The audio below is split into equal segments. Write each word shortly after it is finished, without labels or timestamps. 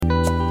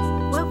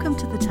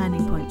to the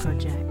Turning Point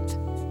Project.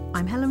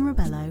 I'm Helen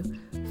Rebello,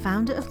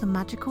 founder of the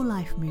Magical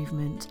Life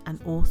Movement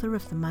and author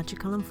of The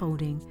Magical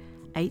Unfolding,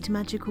 8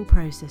 Magical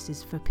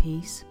Processes for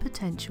Peace,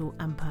 Potential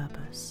and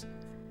Purpose.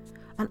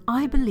 And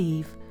I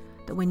believe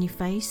that when you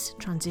face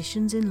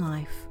transitions in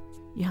life,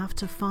 you have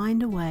to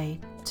find a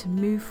way to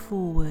move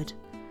forward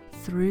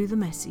through the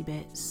messy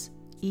bits,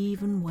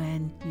 even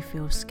when you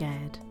feel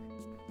scared.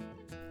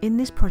 In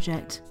this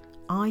project,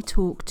 I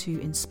talk to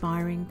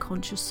inspiring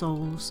conscious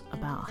souls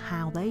about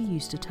how they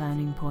used a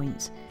turning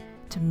point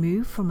to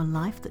move from a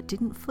life that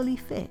didn't fully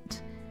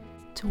fit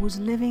towards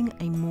living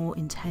a more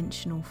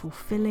intentional,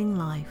 fulfilling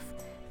life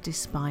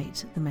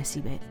despite the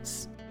messy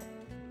bits.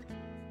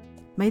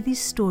 May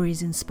these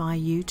stories inspire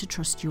you to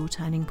trust your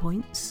turning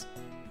points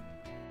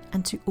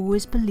and to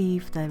always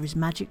believe there is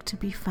magic to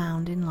be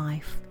found in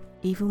life,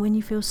 even when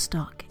you feel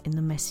stuck in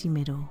the messy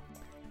middle.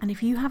 And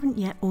if you haven't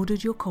yet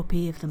ordered your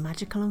copy of The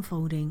Magical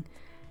Unfolding,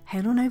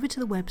 head on over to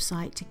the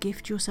website to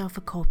gift yourself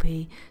a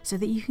copy so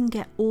that you can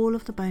get all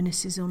of the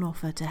bonuses on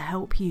offer to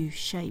help you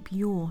shape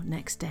your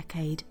next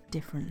decade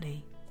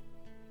differently.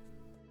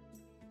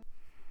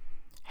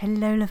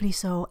 Hello lovely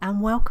soul,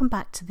 and welcome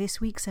back to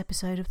this week's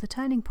episode of the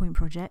Turning Point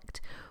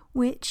Project,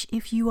 which,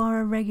 if you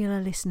are a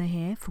regular listener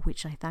here, for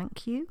which I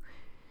thank you,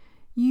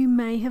 you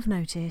may have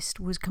noticed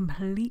was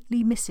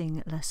completely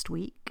missing last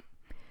week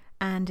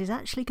and is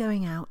actually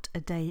going out a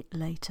day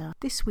later.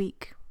 This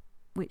week,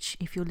 which,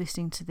 if you're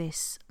listening to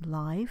this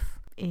live,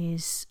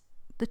 is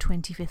the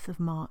 25th of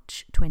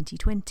March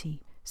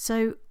 2020.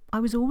 So I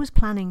was always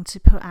planning to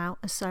put out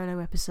a solo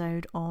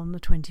episode on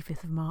the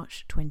 25th of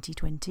March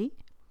 2020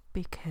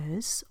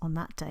 because on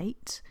that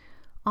date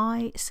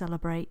I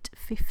celebrate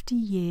 50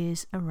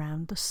 years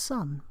around the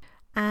sun.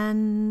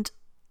 And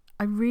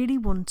I really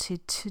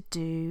wanted to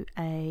do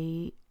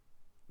a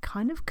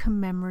kind of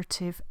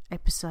commemorative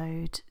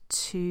episode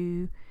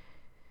to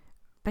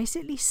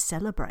basically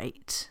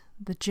celebrate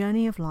the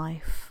journey of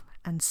life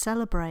and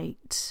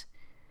celebrate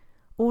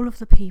all of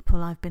the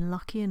people I've been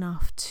lucky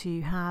enough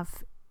to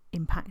have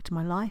impact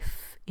my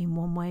life in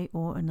one way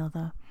or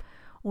another.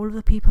 All of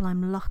the people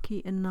I'm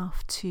lucky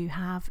enough to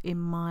have in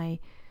my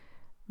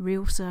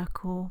real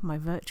circle, my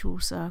virtual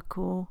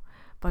circle,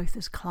 both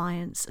as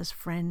clients, as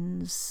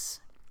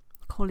friends,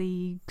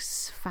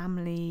 colleagues,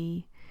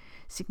 family,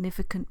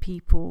 significant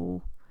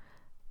people,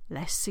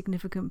 less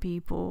significant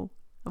people.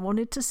 I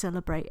wanted to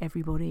celebrate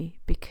everybody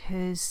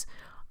because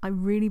I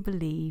really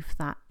believe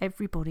that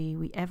everybody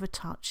we ever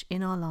touch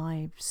in our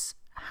lives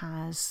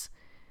has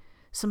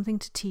something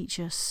to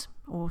teach us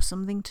or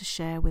something to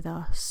share with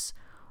us,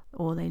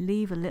 or they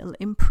leave a little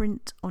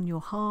imprint on your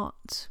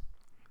heart,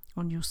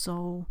 on your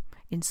soul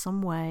in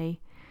some way,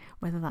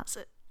 whether that's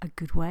a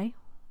good way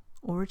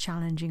or a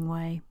challenging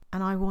way.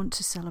 And I want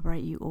to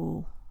celebrate you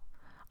all.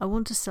 I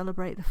want to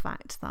celebrate the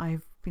fact that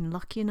I've been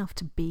lucky enough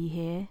to be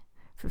here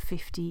for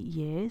 50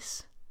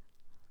 years.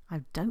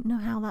 I don't know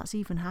how that's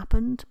even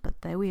happened,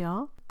 but there we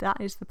are.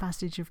 That is the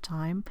passage of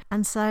time.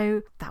 And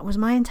so that was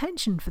my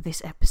intention for this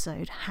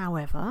episode.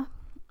 However,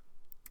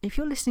 if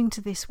you're listening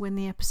to this when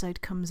the episode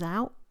comes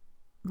out,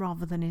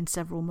 rather than in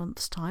several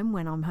months' time,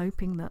 when I'm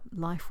hoping that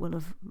life will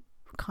have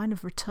kind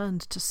of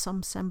returned to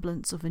some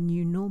semblance of a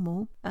new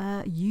normal,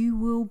 you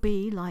will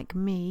be, like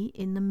me,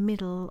 in the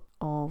middle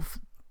of,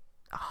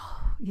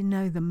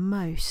 the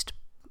most,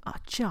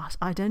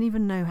 I don't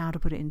even know how to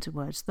put it into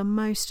words, the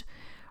most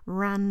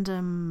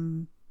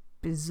random,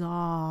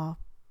 bizarre,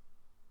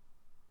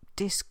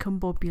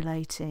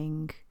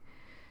 discombobulating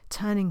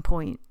turning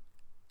point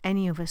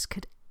any of us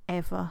could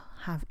ever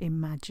have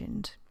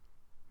imagined.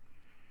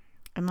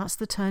 And that's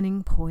the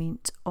turning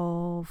point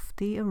of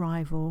the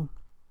arrival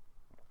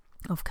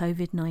of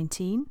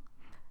COVID-19,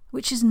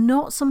 which is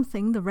not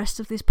something the rest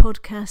of this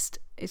podcast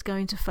is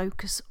going to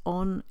focus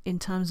on in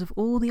terms of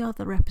all the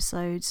other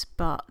episodes,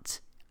 but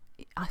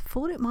I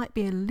thought it might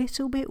be a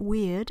little bit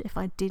weird if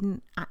I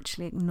didn't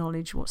actually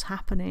acknowledge what's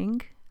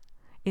happening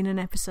in an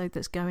episode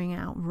that's going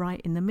out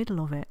right in the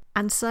middle of it.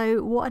 And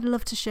so what I'd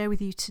love to share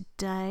with you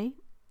today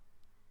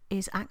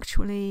is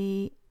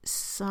actually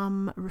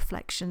some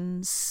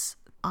reflections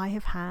I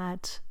have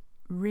had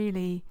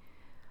really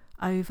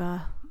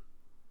over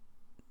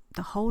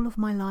the whole of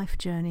my life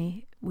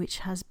journey, which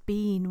has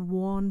been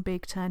one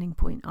big turning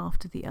point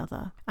after the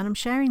other. And I'm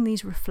sharing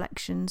these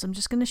reflections. I'm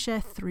just going to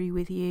share 3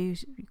 with you.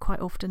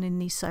 Quite often in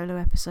these solo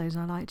episodes,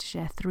 I like to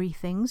share 3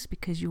 things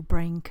because your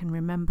brain can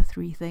remember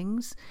 3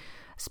 things.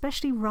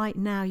 Especially right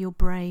now, your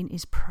brain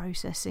is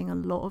processing a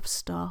lot of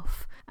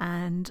stuff,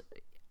 and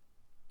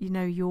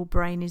your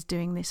brain is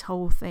doing this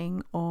whole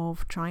thing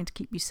of trying to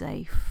keep you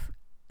safe.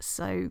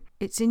 So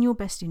it's in your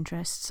best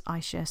interests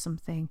I share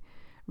something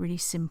really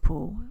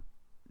simple,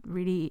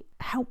 really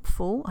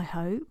helpful, I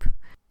hope,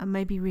 and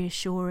maybe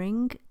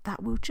reassuring,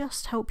 that will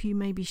just help you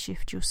maybe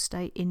shift your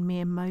state in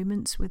mere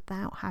moments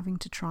without having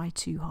to try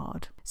too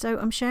hard. So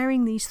I'm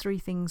sharing these 3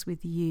 things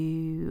with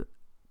you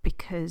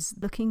because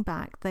looking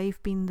back,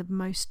 they've been the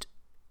most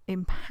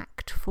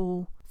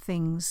impactful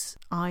things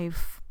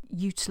I've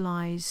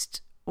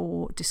utilised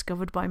or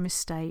discovered by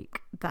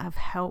mistake that have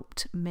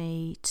helped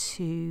me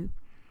to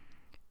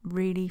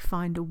really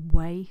find a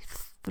way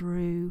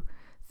through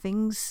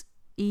things,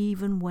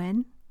 even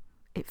when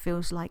it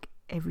feels like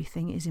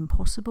everything is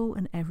impossible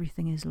and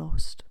everything is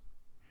lost.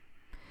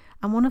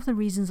 And one of the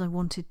reasons I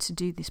wanted to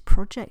do this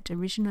project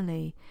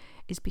originally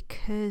is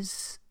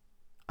because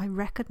I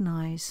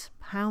recognise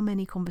how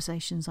many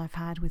conversations I've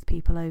had with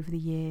people over the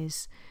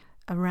years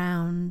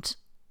around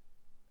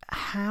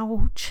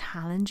how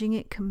challenging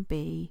it can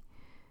be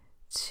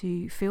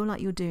to feel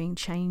like you're doing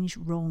change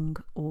wrong,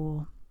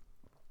 or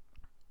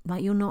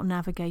like you're not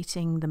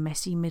navigating the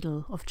messy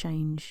middle of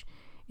change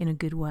in a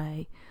good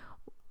way.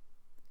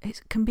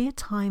 It can be a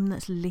time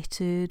that's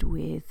littered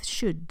with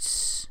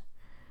shoulds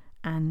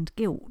and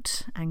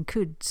guilt and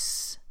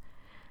coulds.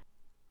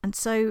 And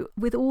so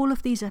with all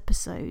of these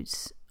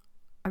episodes,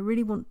 I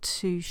really want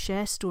to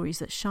share stories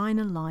that shine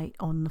a light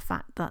on the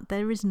fact that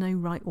there is no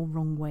right or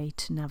wrong way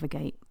to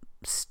navigate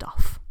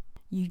stuff.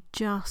 You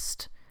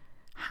just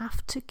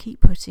have to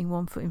keep putting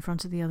one foot in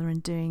front of the other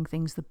and doing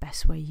things the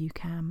best way you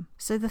can.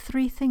 So the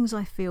 3 things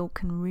I feel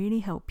can really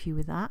help you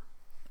with that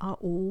are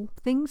all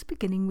things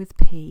beginning with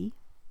P.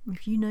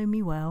 If you know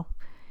me well,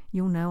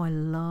 you'll know I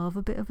love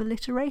a bit of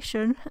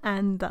alliteration,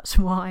 and that's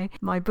why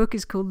my book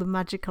is called The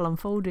Magical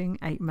Unfolding: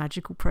 8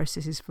 Magical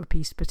Processes for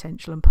Peace,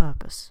 Potential and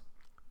Purpose.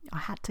 I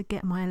had to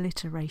get my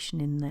alliteration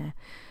in there.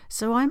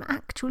 So I'm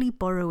actually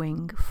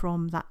borrowing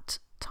from that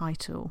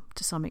title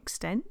to some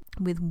extent,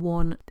 with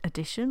one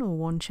addition or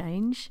one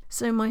change.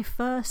 So my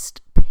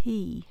first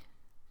P,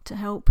 to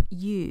help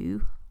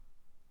you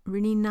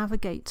really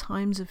navigate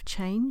times of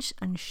change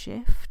and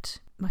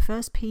shift, my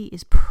first P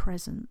is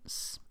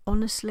presence.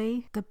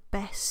 Honestly, the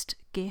best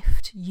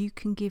gift you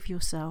can give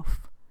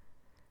yourself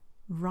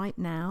right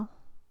now,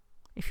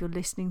 if you're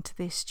listening to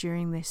this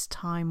during this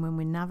time when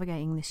we're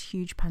navigating this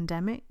huge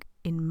pandemic,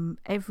 in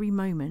every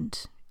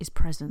moment, is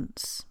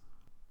presence.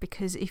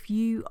 Because if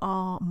you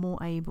are more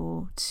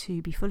able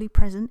to be fully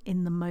present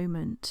in the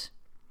moment,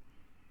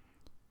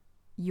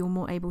 you're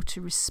more able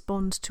to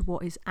respond to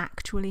what is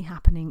actually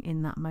happening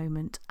in that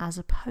moment, as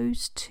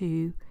opposed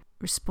to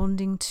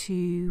responding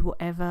to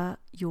whatever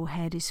your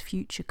head is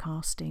future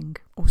casting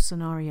or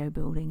scenario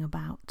building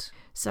about.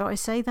 So I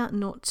say that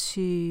not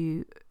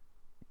to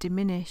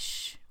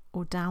diminish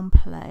or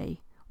downplay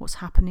what's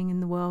happening in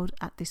the world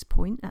at this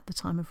point, at the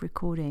time of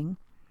recording.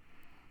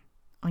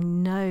 I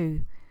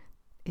know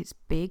it's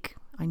big.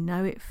 I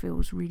know it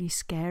feels really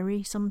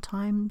scary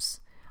sometimes.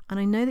 And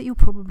I know that you're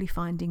probably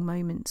finding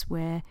moments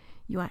where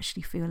you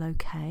actually feel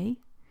okay.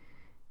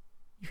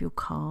 You feel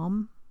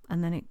calm,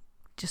 and then it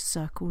just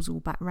circles all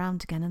back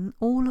round again. And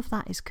all of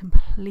that is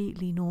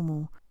completely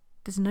normal.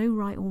 There's no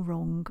right or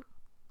wrong.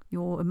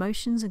 Your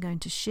emotions are going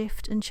to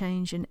shift and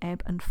change and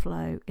ebb and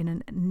flow in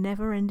a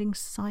never-ending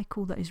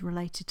cycle that is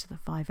related to the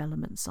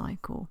 5-element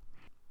cycle.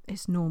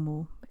 It's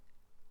normal.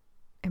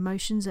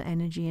 Emotions are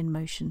energy in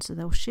motion, so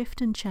they'll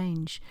shift and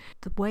change.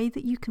 The way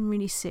that you can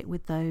really sit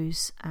with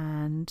those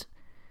and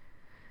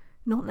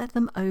not let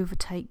them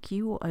overtake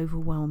you or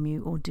overwhelm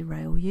you or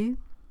derail you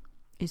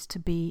is to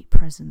be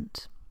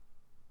present.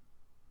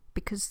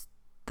 Because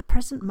the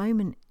present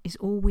moment is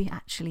all we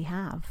actually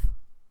have,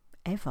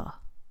 ever.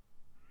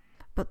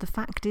 But the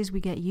fact is, we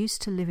get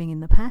used to living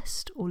in the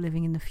past or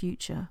living in the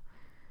future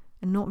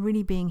and not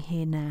really being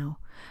here now.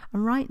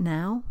 And right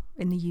now,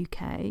 in the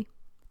UK,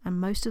 and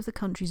most of the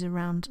countries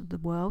around the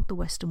world, the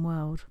Western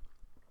world,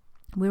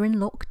 we're in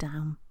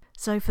lockdown.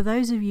 So for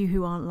those of you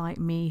who aren't like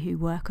me, who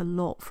work a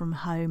lot from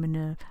home and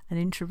an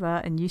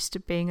introvert and used to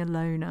being a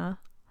loner,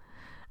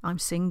 I'm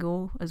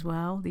single as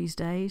well these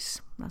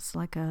days. That's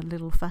like a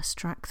little fast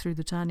track through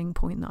the turning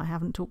point that I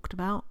haven't talked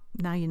about.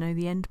 Now you know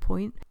the end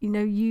point. You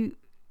know,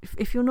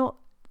 if you're not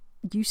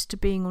used to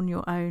being on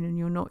your own and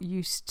you're not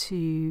used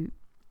to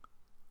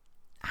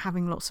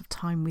having lots of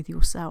time with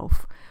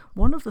yourself,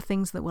 one of the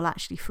things that will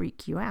actually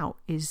freak you out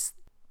is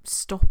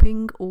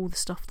stopping all the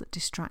stuff that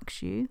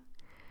distracts you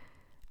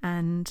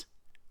and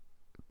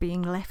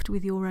being left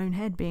with your own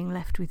head, being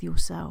left with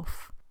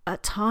yourself.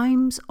 At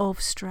times of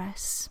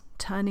stress,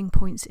 turning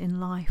points in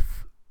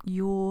life,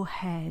 your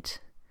head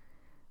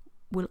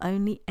will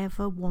only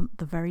ever want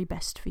the very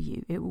best for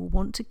you. It will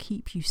want to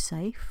keep you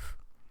safe.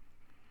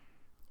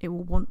 It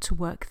will want to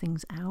work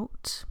things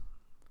out.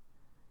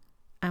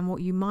 And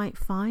what you might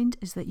find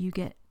is that you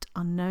get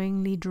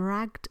unknowingly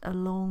dragged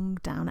along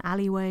down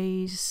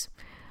alleyways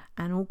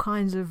and all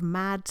kinds of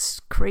mad,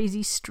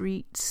 crazy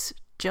streets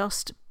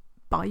just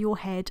by your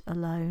head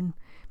alone,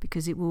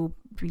 because it will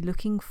be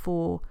looking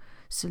for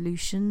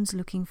solutions,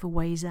 looking for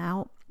ways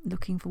out,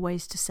 looking for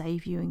ways to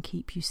save you and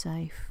keep you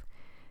safe.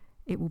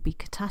 It will be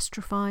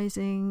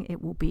catastrophizing, it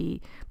will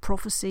be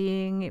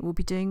prophesying, it will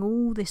be doing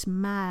all this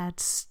mad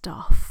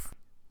stuff.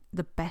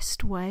 The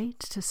best way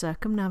to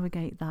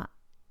circumnavigate that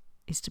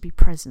is to be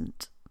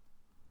present.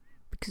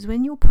 Because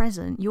when you're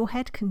present, your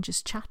head can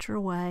just chatter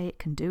away, it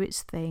can do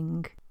its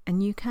thing,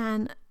 and you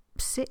can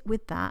sit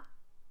with that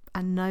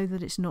and know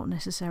that it's not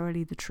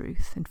necessarily the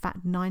truth. In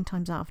fact, 9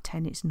 times out of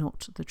 10, it's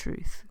not the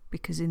truth.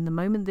 Because in the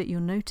moment that you're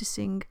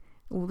noticing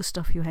All the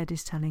stuff your head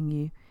is telling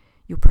you,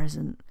 you're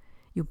present,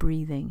 you're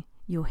breathing,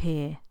 you're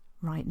here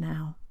right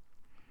now.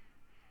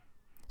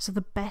 So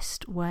the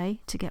best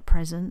way to get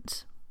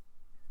present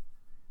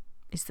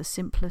is the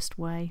simplest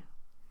way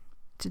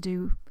to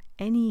do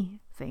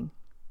anything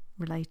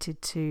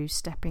related to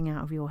stepping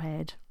out of your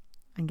head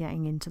and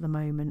getting into the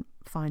moment,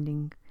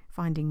 finding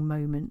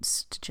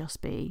moments to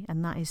just be,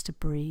 and that is to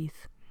breathe.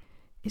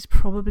 It's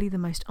probably the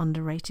most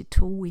underrated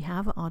tool we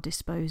have at our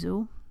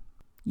disposal.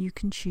 You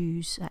can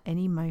choose at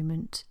any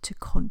moment to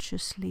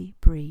consciously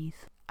breathe.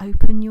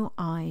 Open your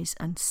eyes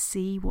and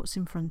see what's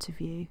in front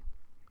of you.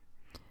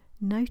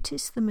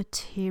 Notice the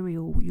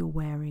material you're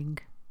wearing.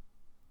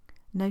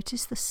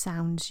 Notice the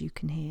sounds you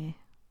can hear.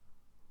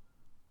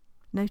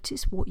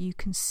 Notice what you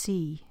can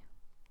see,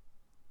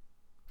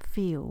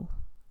 feel,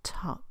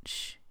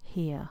 touch,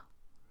 hear.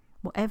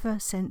 Whatever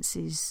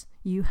senses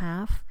you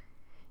have,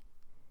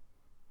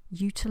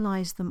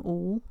 utilize them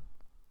all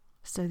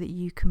so that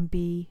you can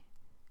be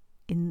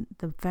in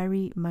the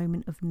very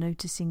moment of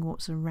noticing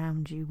what's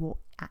around you, what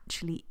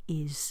actually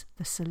is,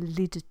 the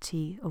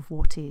solidity of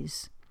what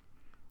is,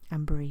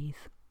 and breathe.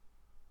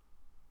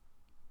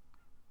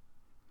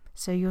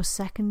 So your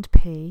second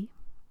P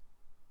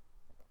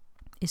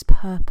is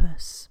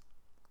purpose.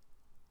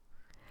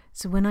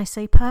 So when I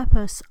say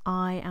purpose,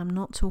 I am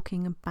not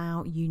talking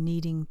about you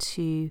needing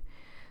to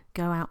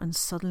go out and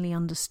suddenly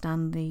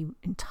understand the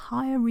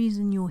entire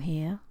reason you're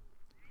here.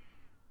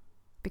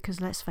 Because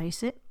let's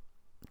face it,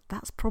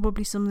 that's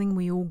probably something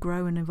we all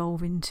grow and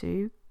evolve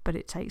into, but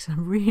it takes a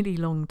really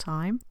long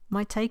time.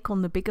 My take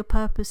on the bigger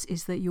purpose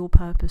is that your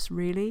purpose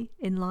really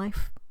in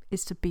life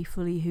is to be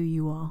fully who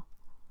you are,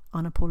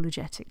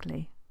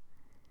 unapologetically.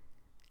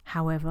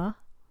 However,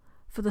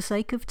 for the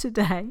sake of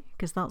today,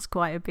 because that's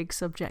quite a big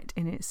subject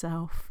in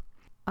itself,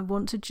 I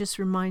want to just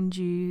remind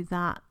you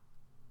that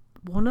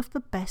one of the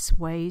best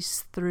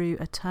ways through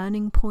a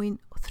turning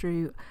point,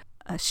 through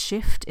a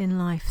shift in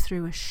life,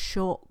 through a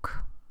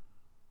shock,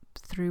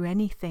 through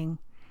anything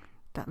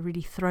that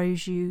really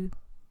throws you,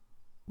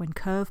 when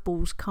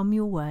curveballs come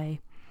your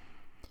way,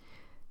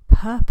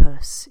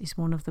 purpose is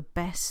one of the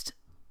best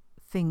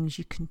things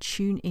you can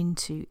tune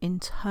into in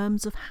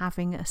terms of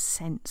having a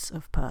sense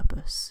of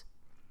purpose.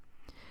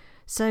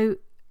 So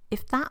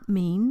if that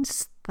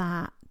means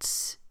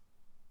that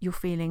you're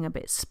feeling a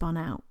bit spun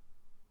out,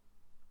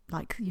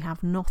 like you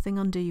have nothing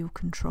under your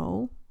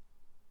control,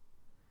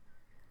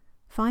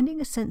 finding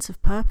a sense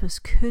of purpose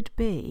could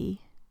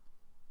be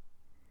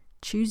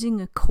choosing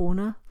a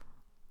corner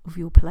of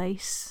your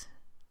place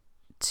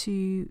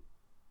to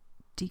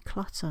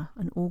declutter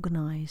and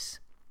organise,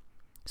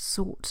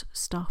 sort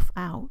stuff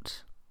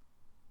out.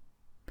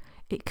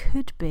 It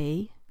could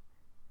be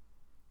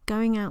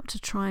going out to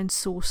try and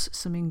source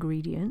some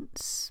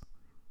ingredients,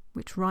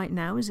 which right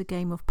now is a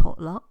game of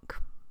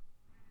potluck,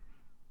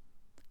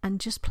 and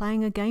just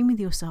playing a game with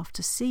yourself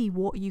to see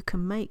what you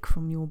can make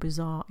from your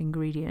bizarre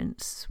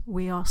ingredients.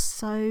 We are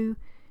so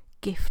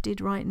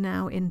gifted right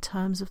now in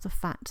terms of the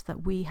fact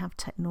that we have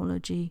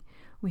technology,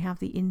 we have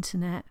the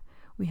internet,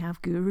 we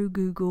have Guru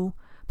Google.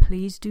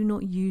 Please do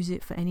not use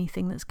it for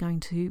anything that's going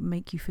to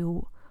make you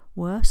feel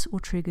worse or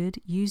triggered.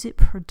 Use it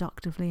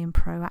productively and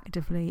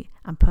proactively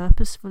and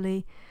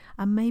purposefully,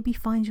 and maybe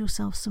find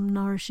yourself some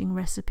nourishing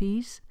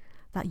recipes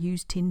that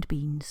use tinned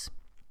beans,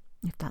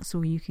 if that's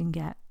all you can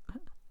get.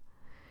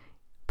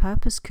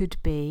 Purpose could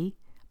be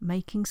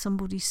making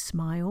somebody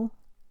smile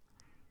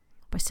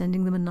by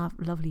sending them a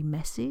lovely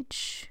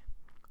message,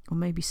 or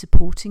maybe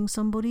supporting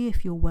somebody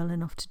if you're well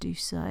enough to do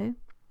so.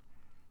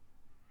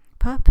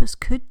 Purpose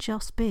could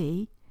just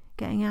be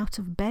getting out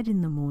of bed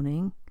in the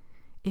morning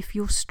if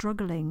you're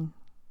struggling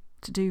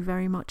to do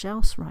very much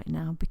else right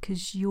now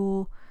because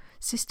your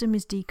system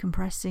is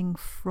decompressing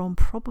from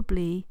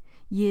probably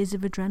years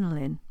of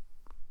adrenaline,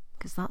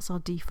 because that's our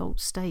default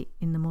state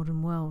in the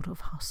modern world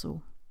of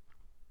hustle.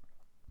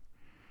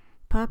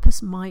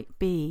 Purpose might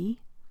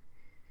be,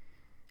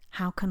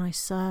 how can I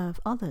serve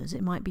others?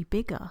 It might be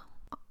bigger.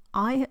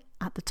 I,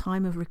 at the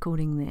time of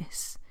recording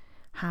this,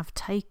 have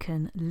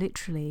taken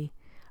literally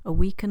a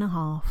week and a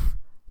half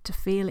to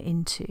feel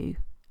into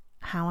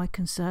how I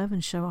can serve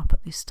and show up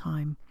at this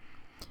time.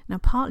 Now,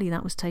 partly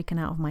that was taken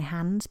out of my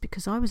hands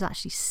because I was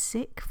actually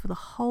sick for the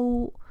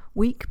whole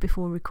week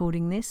before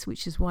recording this,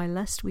 which is why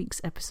last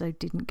week's episode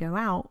didn't go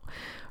out,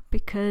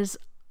 because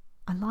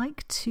I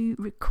like to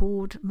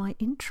record my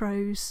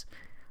intros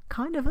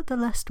kind of at the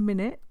last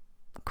minute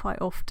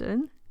quite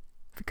often,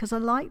 because I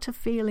like to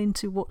feel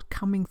into what's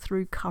coming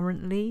through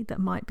currently that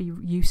might be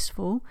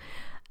useful.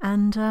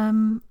 And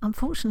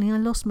unfortunately I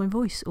lost my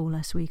voice all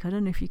last week. I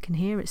don't know if you can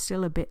hear, it's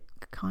still a bit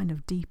kind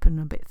of deep and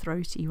a bit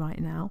throaty right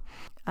now.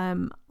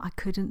 I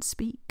couldn't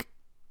speak,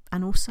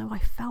 and also I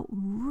felt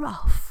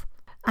rough,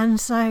 and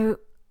so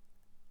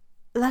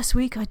last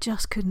week I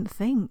just couldn't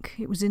think.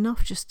 It was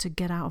enough just to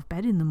get out of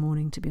bed in the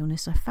morning, to be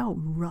honest. I felt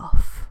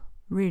rough,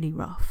 really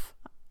rough.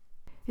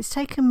 It's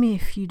taken me a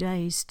few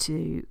days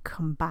to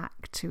come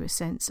back to a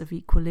sense of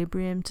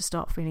equilibrium, to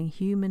start feeling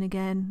human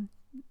again,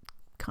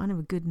 kind of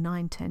a good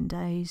 9-10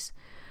 days.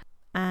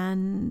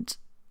 And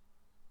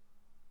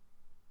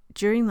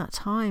during that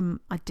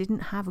time, I didn't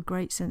have a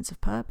great sense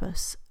of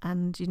purpose.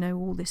 And,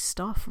 all this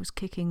stuff was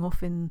kicking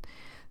off in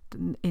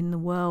the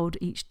world.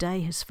 Each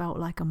day has felt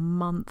like a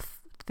month.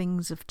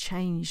 Things have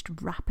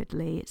changed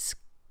rapidly. It's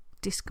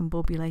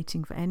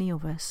discombobulating for any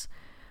of us.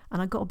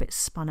 And I got a bit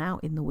spun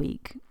out in the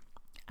week.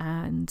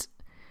 And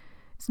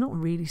it's not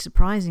really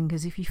surprising,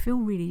 because if you feel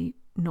really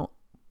not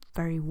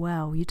very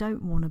well, you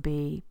don't want to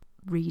be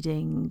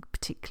reading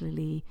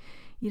particularly.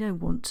 You don't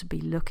want to be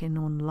looking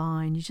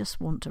online. You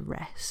just want to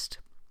rest.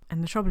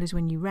 And the trouble is,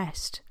 when you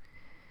rest,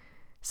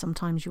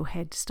 sometimes your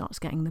head starts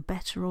getting the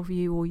better of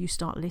you, or you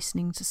start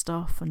listening to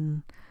stuff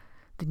and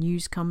the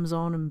news comes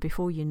on, and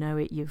before you know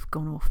it, you've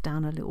gone off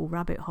down a little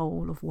rabbit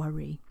hole of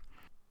worry.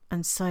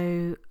 And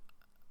so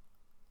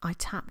I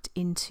tapped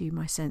into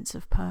my sense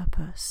of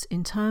purpose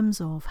in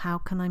terms of, how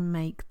can I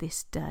make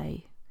this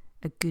day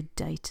a good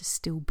day to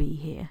still be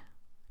here,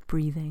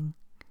 breathing,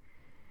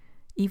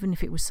 even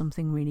if it was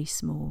something really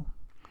small.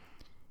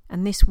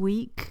 And this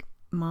week,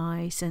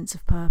 my sense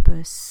of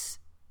purpose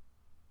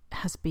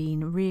has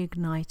been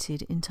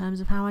reignited in terms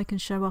of how I can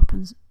show up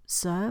and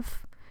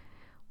serve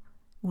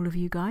all of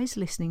you guys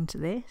listening to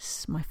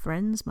this, my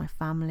friends, my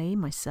family,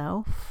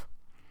 myself.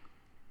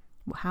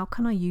 How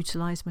can I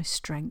utilize my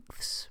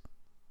strengths?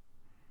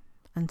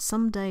 And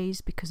some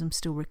days, because I'm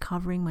still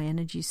recovering, my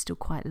energy is still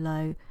quite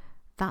low,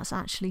 that's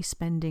actually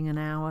spending an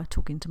hour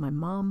talking to my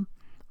mum,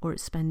 or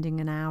it's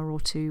spending an hour or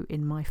two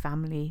in my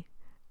family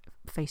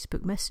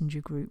Facebook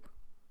Messenger group.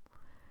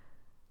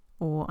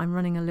 Or I'm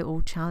running a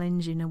little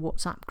challenge in a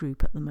WhatsApp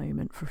group at the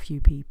moment for a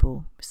few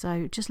people.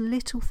 So just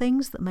little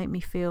things that make me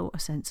feel a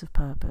sense of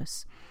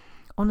purpose.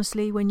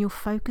 Honestly, when you're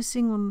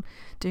focusing on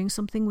doing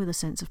something with a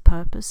sense of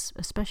purpose,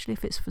 especially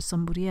if it's for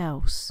somebody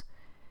else,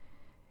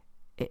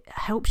 it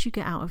helps you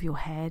get out of your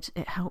head.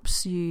 It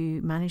helps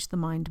you manage the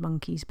mind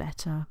monkeys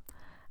better.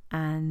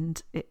 And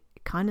it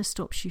kind of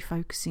stops you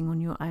focusing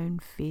on your own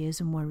fears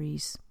and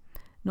worries.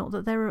 Not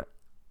that they're,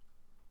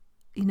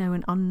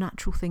 an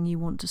unnatural thing you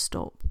want to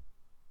stop,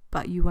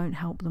 but you won't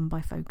help them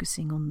by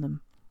focusing on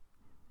them.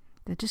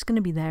 They're just going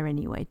to be there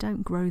anyway.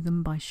 Don't grow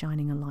them by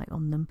shining a light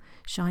on them.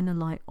 Shine a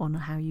light on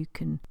how you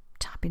can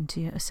tap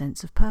into a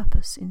sense of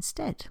purpose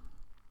instead.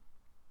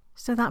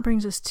 So that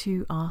brings us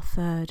to our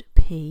third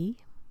P.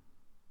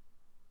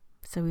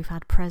 So we've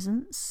had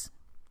presence,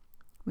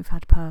 we've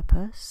had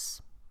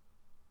purpose.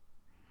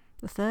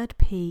 The third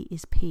P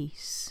is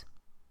peace.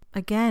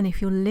 Again,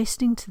 if you're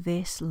listening to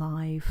this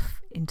live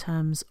in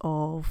terms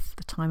of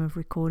the time of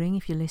recording,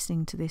 if you're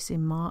listening to this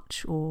in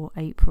March or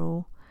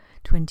April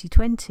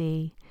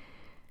 2020,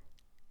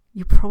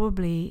 you're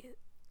probably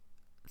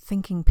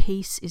thinking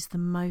peace is the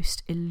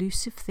most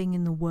elusive thing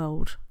in the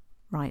world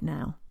right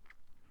now.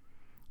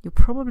 You're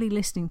probably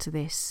listening to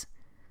this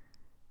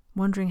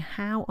wondering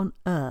how on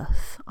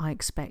earth I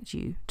expect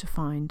you to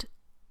find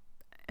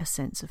a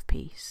sense of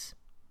peace.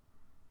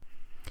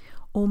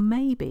 Or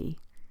maybe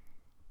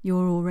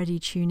you're already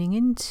tuning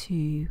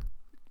into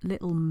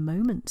little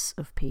moments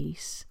of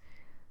peace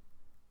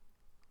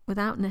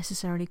without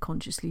necessarily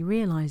consciously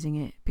realizing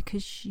it,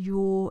 because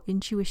your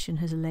intuition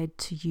has led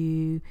to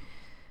you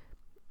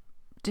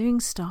doing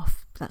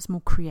stuff that's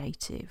more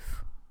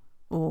creative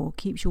or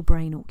keeps your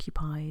brain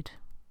occupied.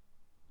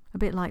 A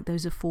bit like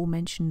those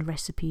aforementioned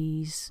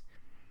recipes,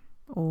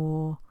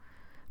 or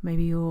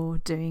maybe you're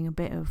doing a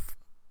bit of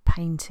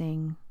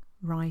painting,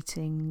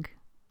 writing,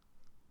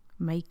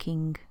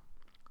 making,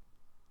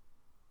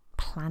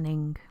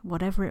 planning,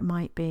 whatever it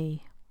might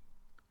be.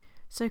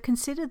 So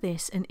consider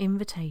this an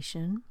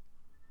invitation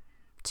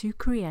to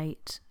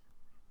create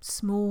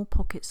small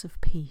pockets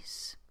of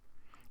peace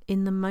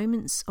in the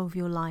moments of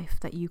your life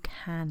that you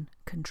can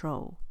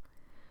control.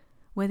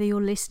 Whether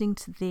you're listening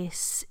to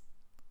this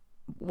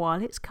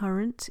while it's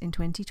current in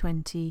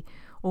 2020,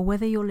 or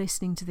whether you're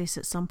listening to this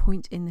at some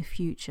point in the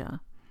future,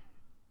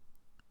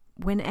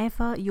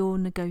 whenever you're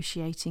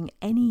negotiating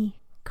any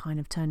kind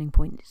of turning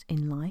point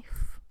in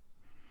life,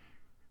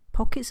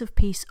 pockets of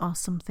peace are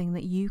something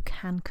that you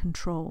can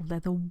control.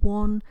 They're the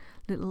one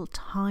little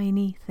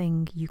tiny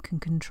thing you can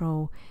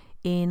control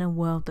in a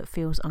world that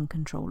feels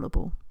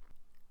uncontrollable.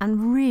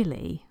 And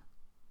really,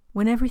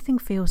 when everything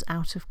feels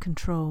out of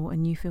control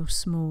and you feel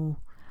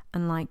small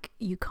and like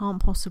you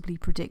can't possibly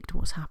predict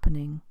what's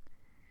happening,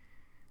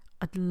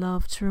 I'd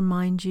love to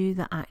remind you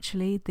that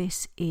actually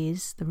this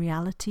is the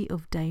reality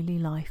of daily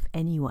life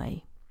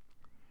anyway.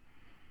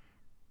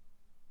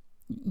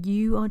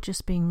 You are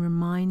just being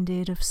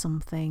reminded of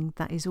something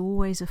that is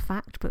always a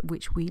fact, but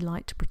which we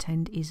like to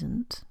pretend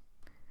isn't.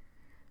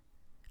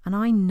 And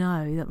I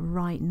know that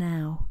right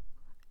now,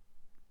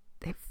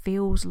 it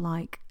feels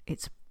like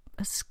it's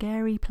a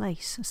scary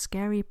place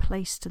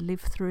to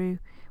live through.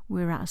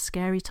 We're at a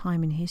scary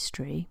time in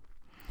history.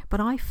 But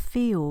I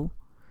feel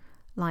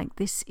like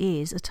this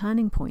is a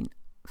turning point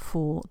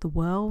for the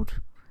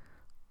world,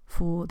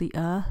 for the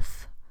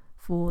earth,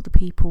 for the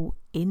people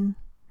in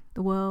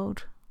the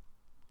world.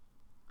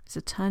 It's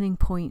a turning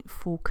point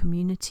for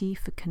community,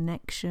 for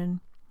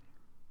connection.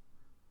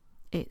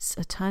 It's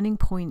a turning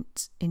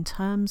point in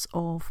terms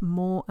of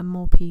more and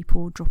more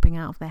people dropping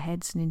out of their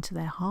heads and into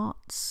their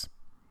hearts.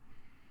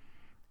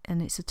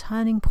 And it's a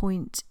turning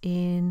point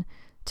in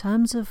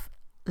terms of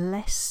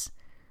less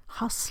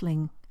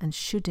hustling and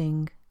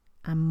shoulding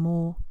and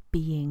more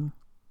being.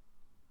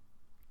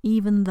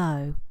 Even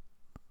though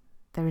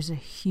there is a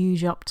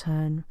huge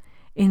upturn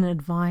in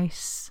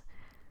advice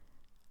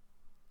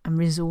and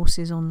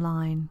resources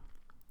online.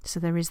 So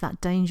there is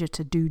that danger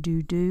to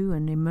do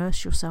and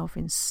immerse yourself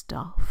in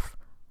stuff.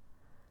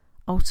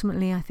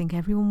 Ultimately, I think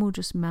everyone will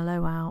just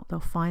mellow out. They'll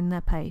find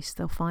their pace.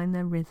 They'll find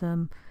their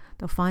rhythm.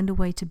 They'll find a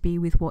way to be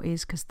with what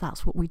is, because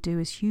that's what we do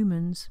as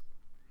humans.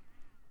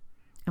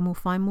 And we'll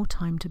find more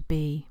time to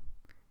be.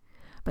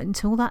 But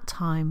until that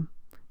time,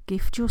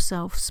 gift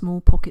yourself small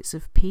pockets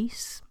of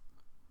peace.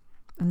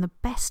 And the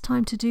best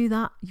time to do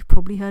that, you've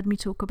probably heard me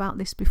talk about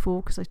this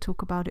before because I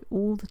talk about it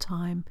all the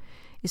time,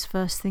 is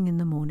first thing in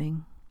the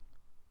morning.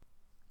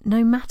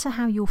 No matter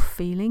how you're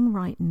feeling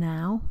right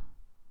now,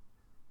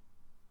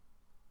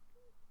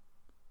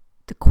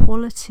 the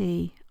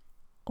quality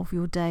of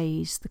your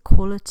days, the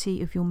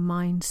quality of your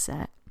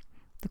mindset,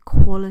 the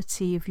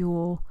quality of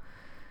your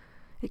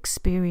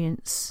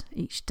experience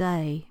each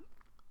day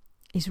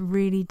is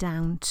really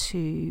down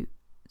to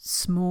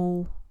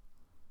small,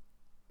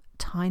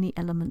 tiny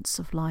elements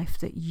of life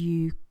that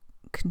you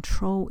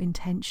control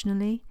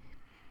intentionally.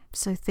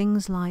 So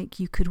things like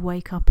you could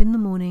wake up in the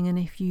morning, and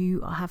if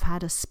you have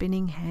had a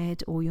spinning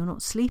head or you're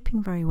not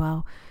sleeping very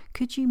well,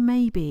 could you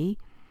maybe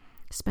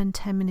spend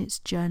 10 minutes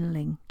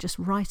journaling, just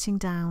writing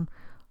down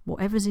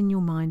whatever's in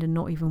your mind and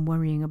not even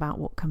worrying about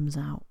what comes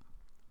out.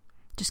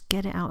 Just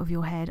get it out of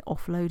your head,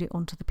 offload it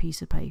onto the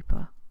piece of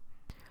paper.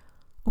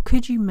 Or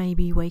could you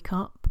maybe wake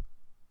up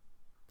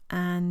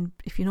and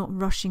if you're not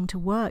rushing to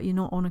work, you're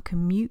not on a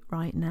commute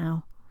right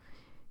now,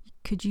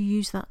 could you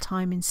use that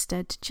time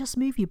instead to just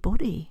move your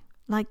body?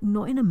 Like,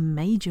 not in a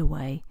major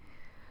way,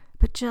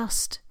 but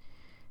just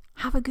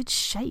have a good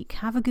shake,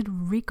 have a good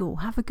wriggle,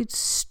 have a good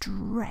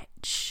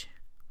stretch.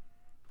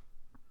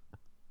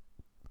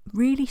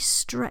 Really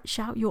stretch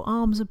out your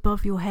arms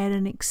above your head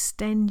and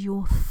extend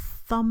your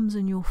thumbs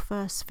and your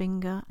first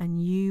finger,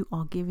 and you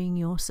are giving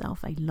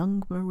yourself a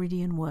lung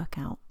meridian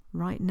workout.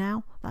 Right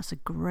now, that's a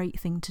great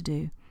thing to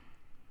do.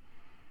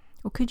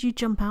 Or could you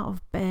jump out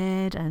of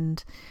bed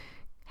and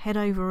head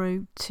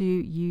over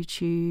to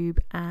YouTube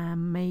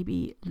and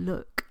maybe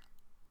look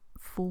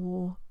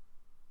for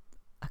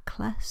a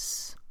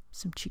class,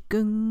 some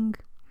Qigong,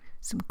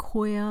 some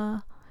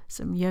Koya,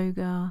 some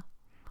yoga,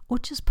 or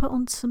just put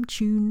on some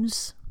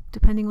tunes,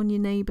 depending on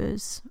your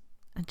neighbours,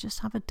 and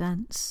just have a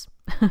dance,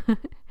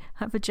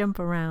 have a jump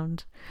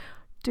around,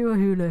 do a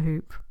hula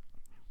hoop,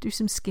 do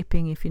some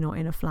skipping if you're not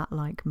in a flat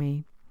like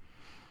me.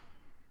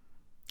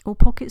 Or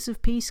pockets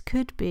of peace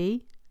could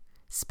be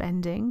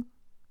spending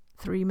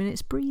 3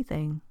 minutes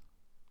breathing.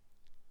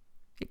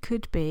 It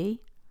could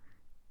be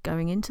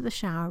going into the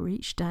shower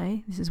each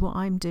day. This is what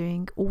I'm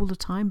doing all the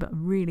time, but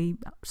really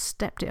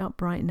stepped it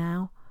up right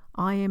now.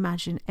 I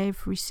imagine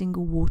every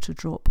single water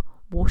drop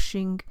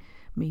washing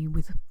me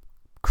with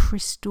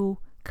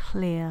crystal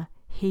clear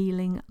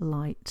healing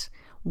light,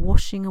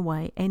 washing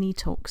away any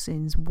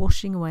toxins,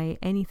 washing away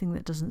anything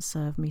that doesn't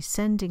serve me,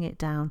 sending it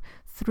down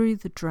through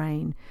the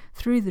drain,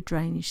 through the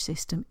drainage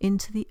system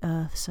into the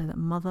earth so that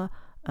Mother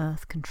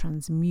Earth can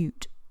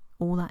transmute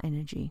all that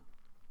energy.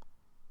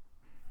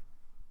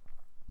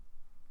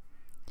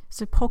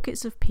 So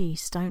pockets of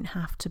peace don't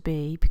have to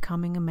be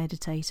becoming a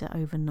meditator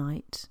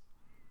overnight.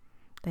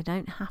 They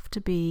don't have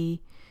to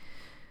be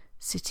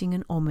sitting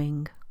and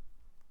omming.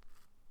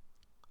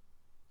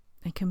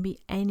 It can be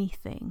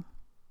anything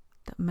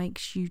that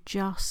makes you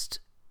just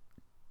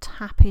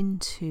tap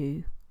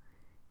into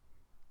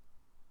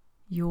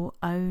your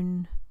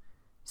own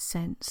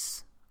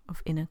sense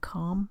of inner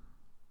calm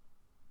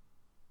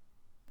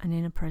and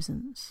inner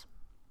presence.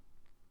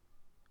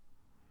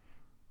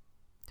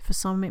 For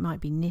some, it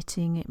might be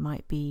knitting, it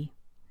might be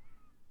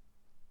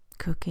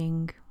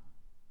cooking,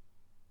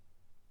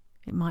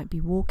 it might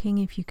be walking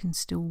if you can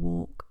still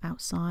walk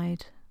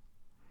outside.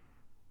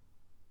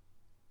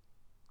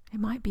 It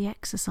might be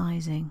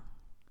exercising.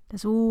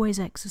 There's always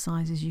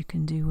exercises you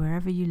can do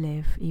wherever you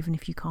live, even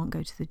if you can't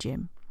go to the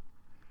gym.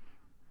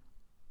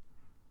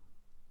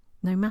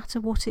 No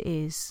matter what it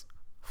is,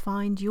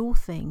 find your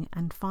thing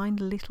and find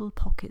little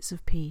pockets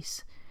of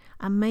peace.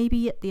 And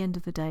maybe at the end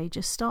of the day,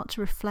 just start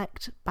to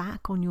reflect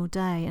back on your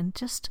day and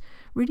just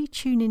really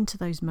tune into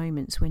those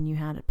moments when you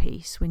had a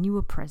peace, when you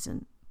were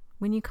present,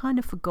 when you kind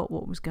of forgot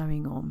what was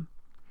going on.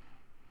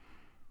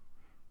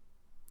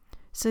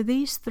 So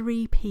these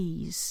 3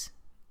 P's,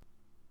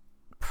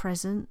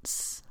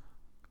 presence,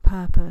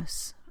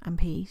 purpose, and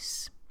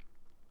peace,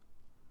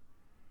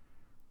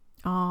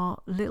 are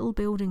little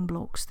building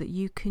blocks that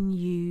you can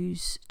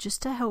use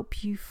just to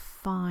help you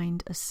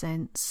find a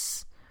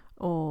sense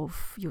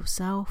of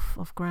yourself,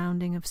 of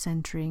grounding, of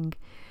centering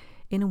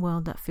in a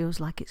world that feels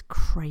like it's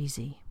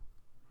crazy.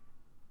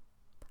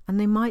 And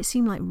they might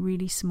seem like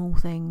really small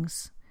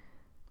things,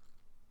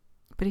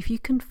 but if you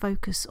can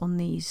focus on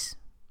these,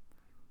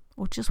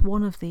 or just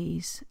one of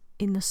these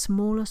in the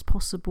smallest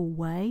possible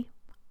way,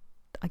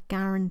 I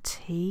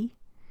guarantee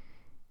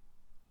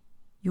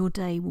your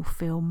day will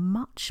feel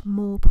much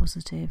more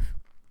positive.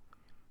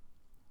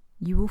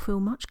 You will feel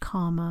much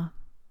calmer.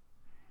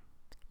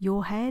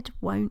 Your head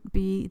won't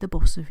be the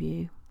boss of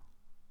you.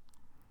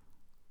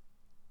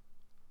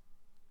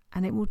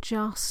 And it will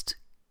just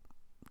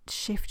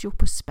shift your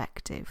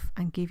perspective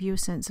and give you a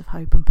sense of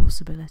hope and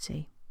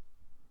possibility,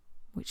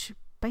 which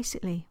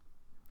basically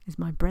is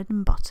my bread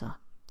and butter.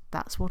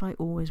 That's what I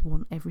always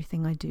want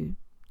everything I do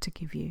to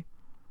give you.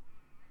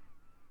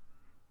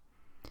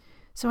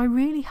 So I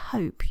really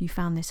hope you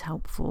found this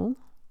helpful.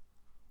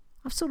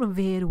 I've sort of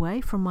veered away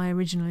from my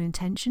original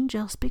intention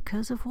just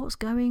because of what's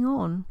going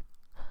on.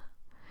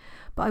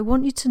 But I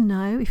want you to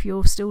know, if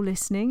you're still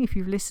listening, if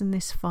you've listened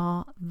this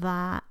far,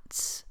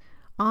 that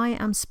I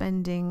am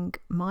spending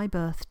my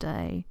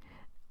birthday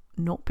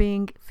not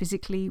being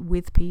physically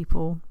with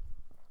people,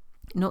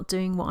 not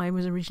doing what I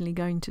was originally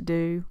going to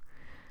do,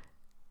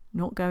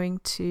 not going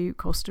to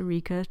Costa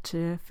Rica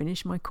to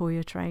finish my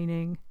Koya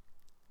training,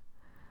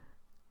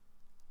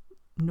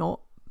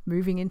 not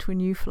moving into a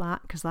new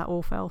flat because that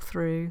all fell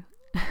through.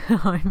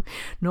 I'm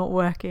not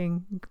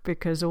working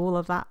because all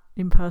of that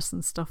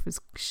in-person stuff is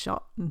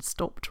shut and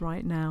stopped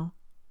right now.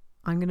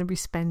 I'm going to be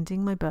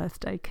spending my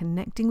birthday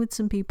connecting with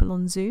some people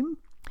on Zoom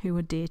who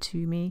are dear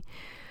to me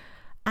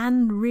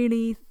and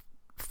really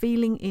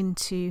feeling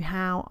into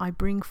how I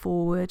bring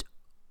forward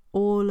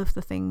all of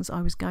the things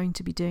I was going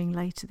to be doing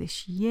later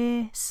this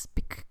year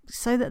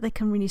so that they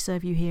can really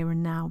serve you here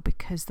and now,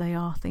 because they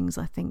are things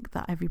I think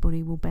that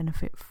everybody will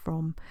benefit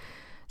from.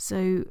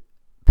 So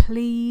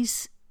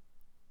please,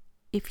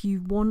 if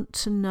you want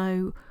to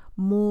know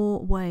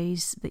more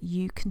ways that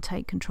you can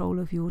take control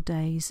of your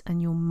days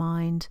and your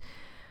mind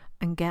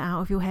and get out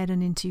of your head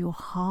and into your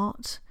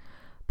heart,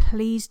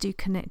 please do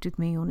connect with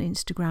me on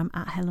Instagram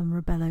at Helen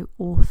Rebello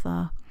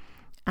Author.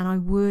 And I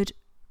would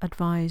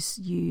advise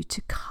you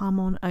to come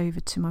on over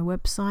to my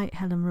website,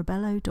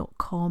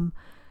 helenrebello.com,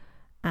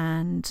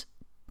 and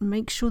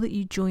make sure that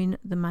you join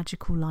the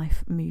Magical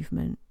Life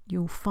movement.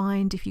 You'll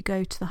find, if you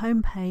go to the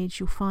homepage,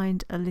 you'll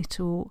find a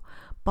little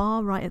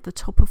bar right at the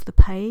top of the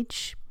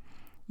page.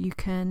 You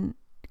can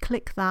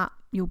click that,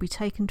 you'll be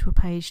taken to a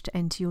page to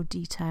enter your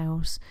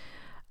details.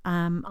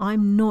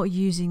 I'm not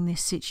using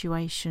this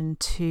situation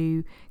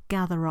to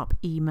gather up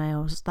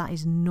emails. That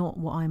is not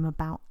what I'm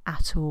about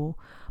at all.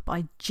 But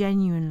I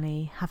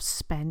genuinely have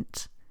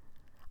spent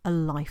a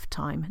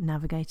lifetime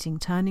navigating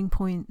turning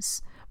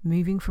points,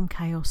 moving from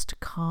chaos to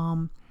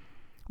calm,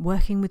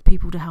 working with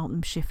people to help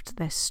them shift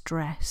their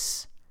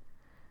stress,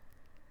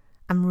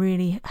 and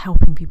really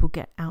helping people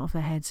get out of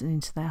their heads and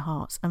into their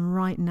hearts. And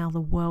right now the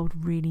world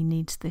really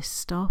needs this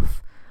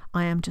stuff.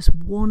 I am just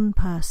one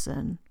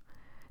person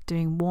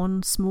doing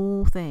one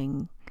small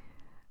thing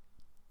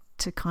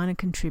to kind of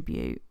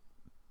contribute,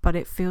 but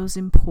it feels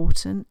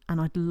important, and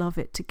I'd love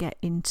it to get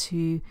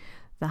into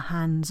the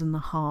hands and the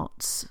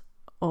hearts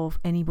of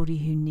anybody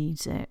who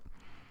needs it.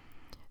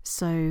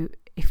 So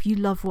if you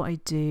love what I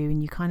do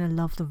and you kind of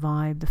love the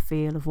vibe, the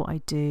feel of what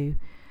I do,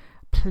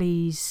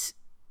 please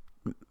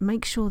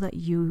make sure that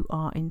you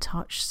are in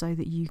touch so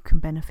that you can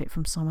benefit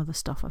from some of the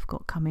stuff I've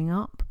got coming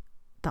up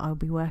that I'll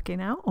be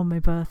working out on my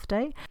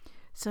birthday.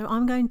 So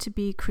I'm going to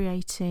be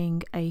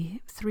creating a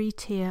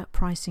 3-tier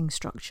pricing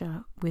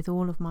structure with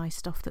all of my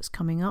stuff that's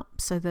coming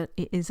up so that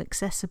it is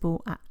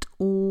accessible at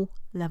all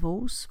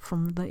levels,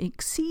 from the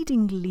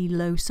exceedingly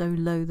low, so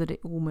low that it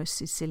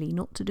almost is silly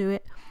not to do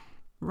it,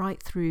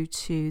 right through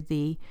to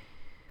the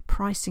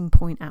pricing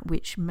point at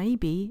which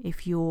maybe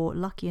if you're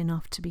lucky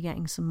enough to be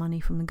getting some money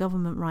from the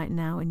government right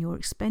now and your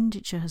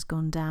expenditure has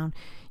gone down,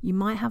 you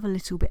might have a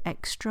little bit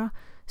extra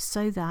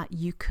so that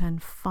you can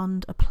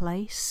fund a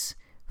place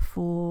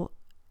for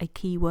a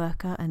key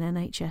worker, an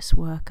NHS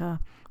worker,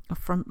 a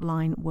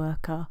frontline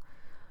worker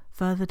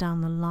further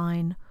down the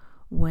line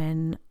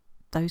when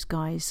those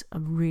guys are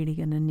really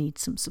going to need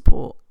some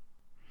support.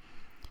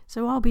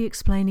 So I'll be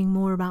explaining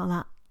more about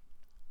that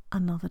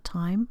another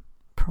time,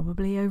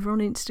 probably over on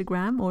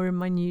Instagram or in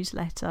my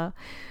newsletter.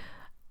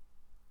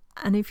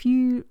 And if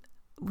you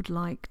would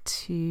like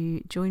to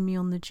join me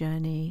on the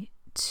journey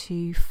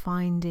to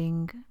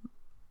finding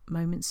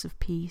moments of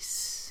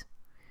peace,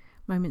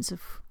 moments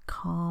of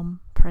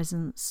calm,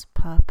 presence,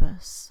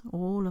 purpose,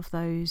 all of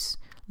those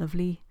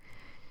lovely,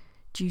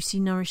 juicy,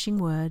 nourishing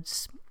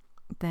words,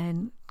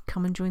 then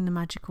come and join the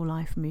Magical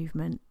Life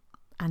movement.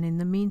 And in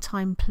the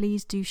meantime,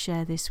 please do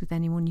share this with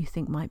anyone you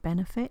think might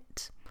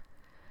benefit.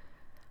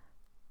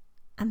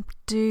 And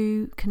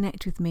do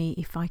connect with me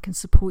if I can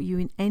support you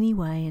in any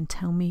way, and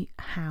tell me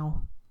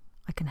how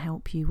I can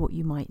help you, what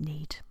you might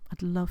need.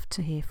 I'd love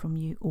to hear from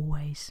you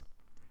always.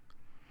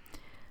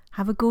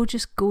 Have a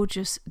gorgeous,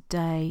 gorgeous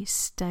day.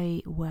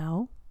 Stay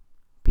well.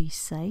 Be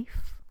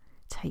safe.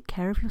 Take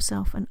care of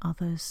yourself and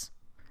others.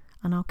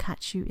 And I'll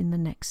catch you in the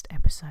next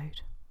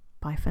episode.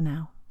 Bye for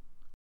now.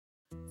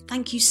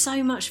 Thank you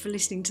so much for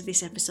listening to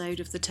this episode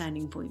of the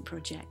Turning Point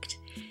Project.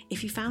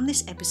 If you found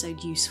this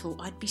episode useful,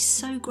 I'd be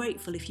so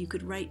grateful if you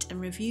could rate and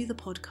review the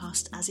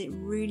podcast, as it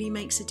really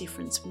makes a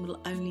difference and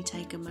will only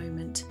take a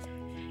moment.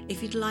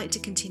 If you'd like to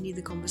continue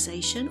the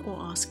conversation or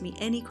ask me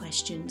any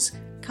questions,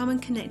 come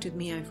and connect with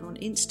me over on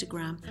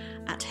Instagram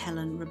at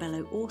Helen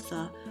Rebello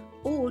Author,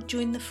 or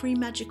join the free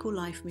Magical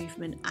Life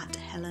movement at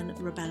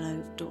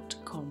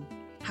helenrebello.com.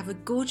 Have a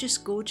gorgeous,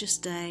 gorgeous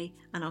day,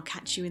 and I'll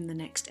catch you in the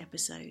next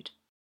episode.